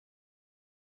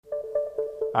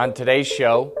On today's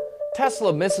show,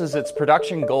 Tesla misses its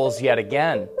production goals yet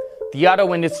again. The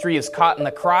auto industry is caught in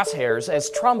the crosshairs as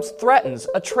Trump threatens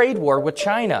a trade war with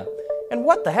China. And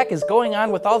what the heck is going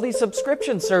on with all these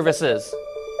subscription services?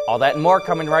 All that and more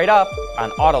coming right up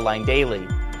on Autoline Daily.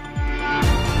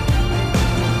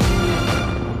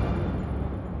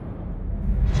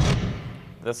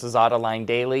 This is Autoline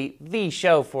Daily, the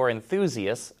show for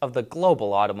enthusiasts of the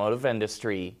global automotive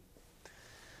industry.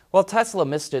 Well, Tesla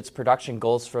missed its production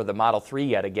goals for the Model 3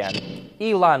 yet again.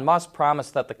 Elon Musk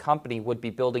promised that the company would be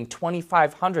building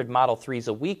 2,500 Model 3s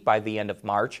a week by the end of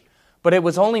March, but it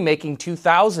was only making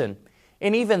 2,000.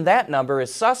 And even that number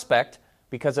is suspect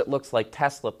because it looks like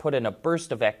Tesla put in a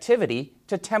burst of activity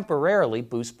to temporarily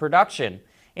boost production,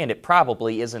 and it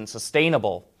probably isn't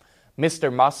sustainable.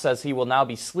 Mr. Musk says he will now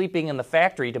be sleeping in the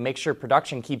factory to make sure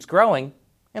production keeps growing,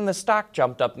 and the stock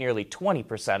jumped up nearly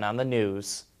 20% on the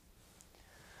news.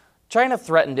 China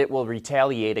threatened it will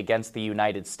retaliate against the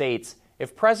United States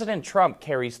if President Trump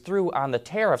carries through on the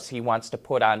tariffs he wants to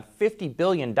put on $50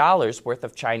 billion worth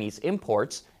of Chinese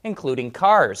imports, including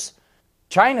cars.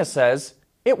 China says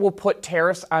it will put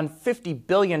tariffs on $50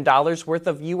 billion worth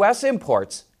of U.S.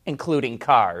 imports, including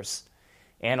cars.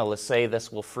 Analysts say this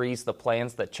will freeze the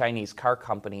plans that Chinese car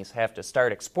companies have to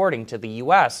start exporting to the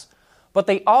U.S., but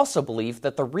they also believe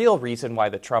that the real reason why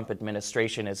the Trump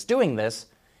administration is doing this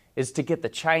is to get the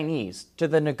Chinese to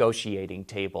the negotiating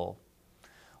table.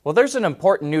 Well, there's an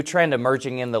important new trend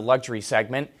emerging in the luxury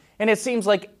segment, and it seems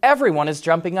like everyone is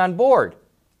jumping on board.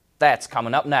 That's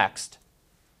coming up next.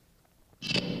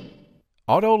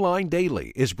 Autoline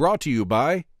Daily is brought to you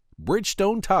by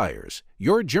Bridgestone Tires,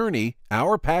 your journey,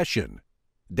 our passion.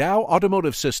 Dow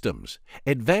Automotive Systems,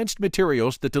 advanced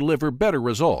materials that deliver better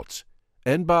results.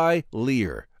 And by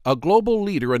Lear, a global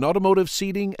leader in automotive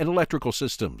seating and electrical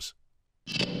systems.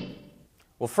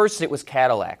 Well, first it was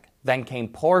Cadillac, then came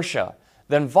Porsche,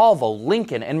 then Volvo,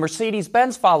 Lincoln, and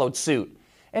Mercedes-Benz followed suit.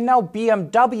 And now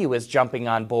BMW is jumping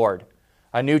on board.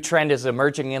 A new trend is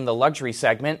emerging in the luxury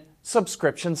segment,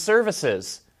 subscription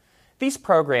services. These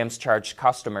programs charge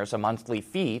customers a monthly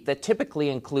fee that typically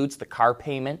includes the car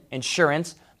payment,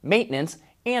 insurance, maintenance,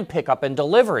 and pickup and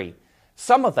delivery.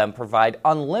 Some of them provide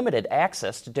unlimited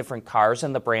access to different cars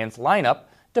in the brand's lineup,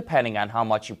 depending on how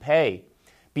much you pay.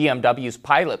 BMW's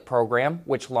pilot program,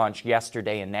 which launched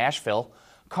yesterday in Nashville,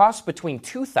 costs between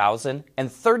 $2,000 and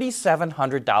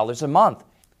 $3,700 a month.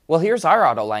 Well, here's our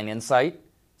Autoline insight.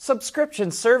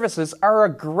 Subscription services are a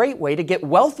great way to get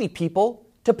wealthy people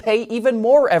to pay even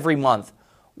more every month.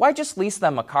 Why just lease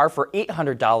them a car for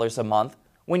 $800 a month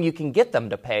when you can get them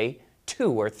to pay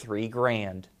 $2,000 or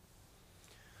 $3,000?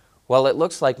 Well, it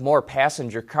looks like more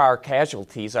passenger car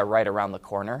casualties are right around the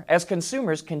corner as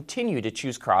consumers continue to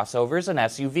choose crossovers and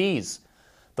SUVs.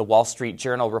 The Wall Street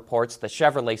Journal reports the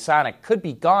Chevrolet Sonic could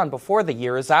be gone before the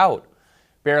year is out.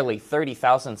 Barely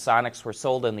 30,000 Sonics were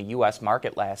sold in the U.S.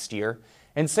 market last year,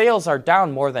 and sales are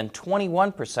down more than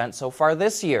 21% so far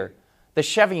this year. The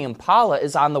Chevy Impala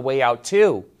is on the way out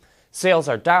too. Sales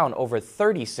are down over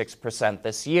 36%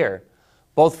 this year.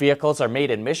 Both vehicles are made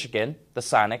in Michigan, the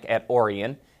Sonic at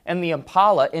Orion, and the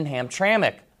Impala in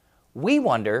Hamtramck. We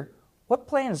wonder what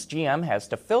plans GM has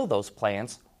to fill those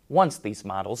plans once these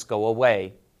models go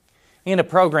away. In a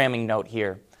programming note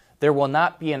here, there will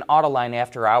not be an Autoline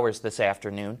After Hours this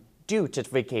afternoon due to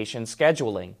vacation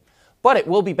scheduling. But it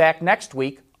will be back next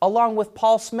week along with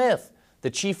Paul Smith,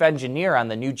 the chief engineer on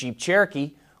the new Jeep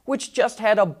Cherokee, which just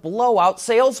had a blowout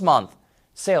sales month.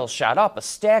 Sales shot up a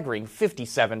staggering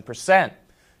 57%.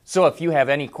 So if you have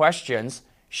any questions,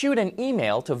 shoot an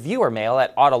email to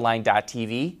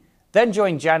viewermail@autoline.tv, then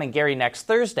join John and Gary next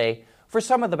Thursday for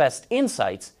some of the best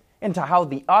insights into how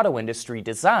the auto industry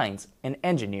designs and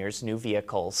engineers new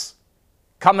vehicles.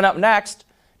 Coming up next,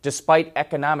 despite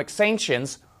economic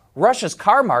sanctions, Russia's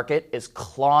car market is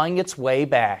clawing its way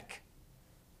back.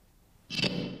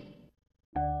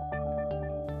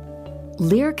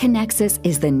 Lear Connexus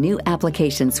is the new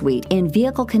application suite in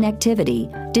vehicle connectivity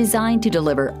designed to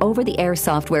deliver over-the-air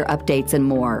software updates and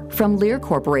more from Lear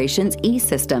Corporation's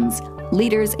E-Systems,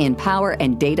 leaders in power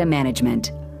and data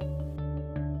management.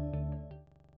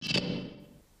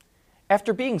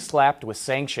 After being slapped with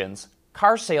sanctions,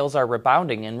 car sales are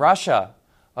rebounding in Russia.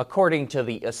 According to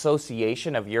the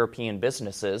Association of European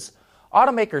Businesses,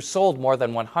 automakers sold more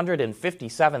than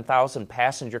 157,000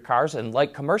 passenger cars and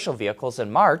light commercial vehicles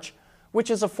in March, which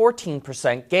is a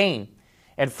 14% gain.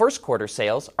 And first quarter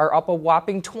sales are up a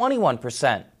whopping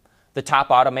 21%. The top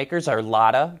automakers are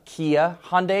Lada, Kia,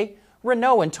 Hyundai,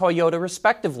 Renault, and Toyota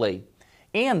respectively.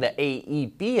 And the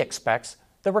AEB expects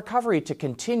the recovery to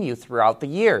continue throughout the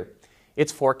year.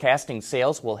 It's forecasting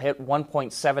sales will hit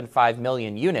 1.75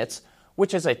 million units,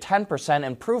 which is a 10%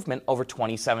 improvement over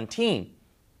 2017.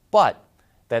 But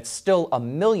that's still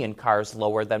 1 million cars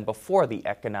lower than before the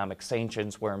economic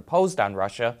sanctions were imposed on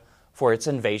Russia for its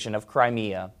invasion of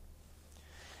Crimea.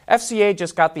 FCA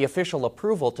just got the official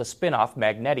approval to spin off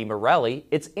Magneti Marelli,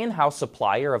 its in-house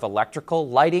supplier of electrical,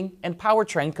 lighting, and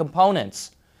powertrain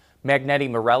components. Magneti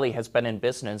Marelli has been in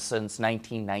business since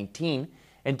 1919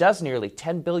 and does nearly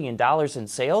 $10 billion in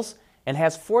sales and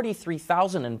has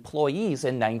 43,000 employees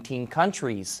in 19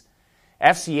 countries.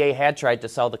 FCA had tried to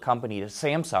sell the company to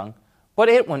Samsung, but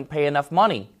it wouldn't pay enough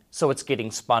money, so it's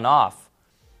getting spun off.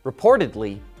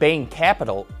 Reportedly, Bain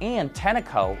Capital and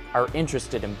Tenneco are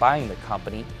interested in buying the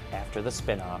company after the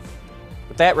spin-off.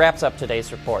 But that wraps up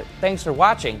today's report. Thanks for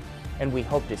watching, and we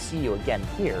hope to see you again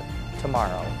here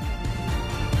tomorrow.